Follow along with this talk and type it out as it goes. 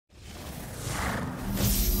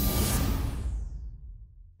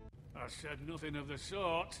said nothing of the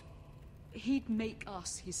sort. He'd make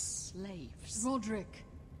us his slaves. Roderick,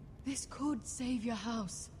 this could save your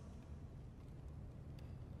house.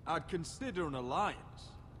 I'd consider an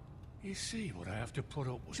alliance. You see what I have to put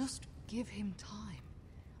up with? Just give him time.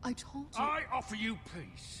 I told you. I offer you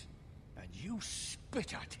peace, and you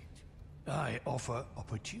spit at it. I offer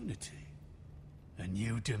opportunity, and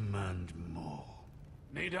you demand more.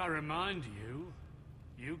 Need I remind you,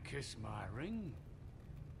 you kissed my ring?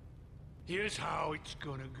 Here's how it's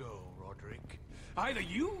gonna go, Roderick. Either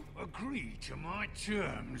you agree to my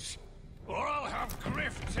terms, or I'll have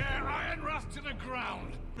Griff tear Ironrath to the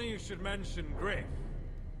ground. You should mention Griff.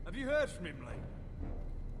 Have you heard from him lately?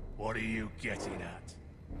 What are you getting at?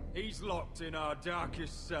 He's locked in our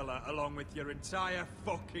darkest cellar along with your entire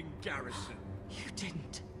fucking garrison. You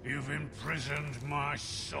didn't. You've imprisoned my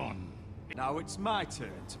son. Now it's my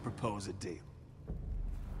turn to propose a deal.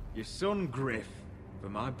 Your son Griff for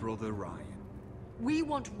my brother Ryan. We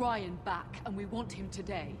want Ryan back, and we want him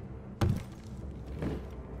today.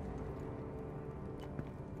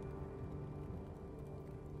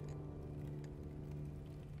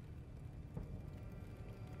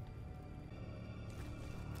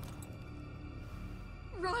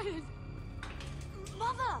 Ryan!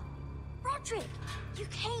 Mother! Roderick! You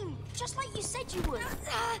came, just like you said you would.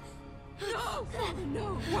 No!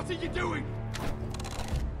 No! What are you doing?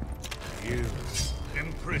 You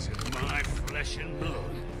imprisoned my flesh and blood.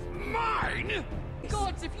 Mine?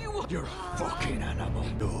 Gods, if you were... You're a fucking animal.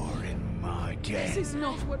 You're in my den. This is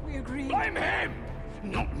not what we agreed. Blame him,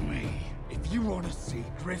 not me. If you want to see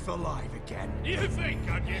Griff alive again... You think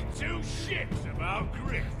I give two shits about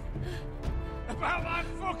Griff? About my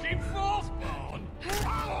fucking fourthborn?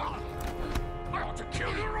 I ought to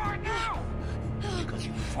kill you right now! Because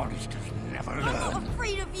you Foresters never learn. I'm not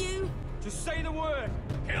afraid of you! Just say the word!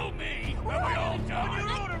 Kill me, and we all die!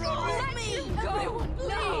 Let me! Everyone,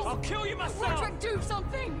 please! I'll kill you myself! Roderick, do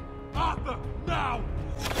something! Arthur, now!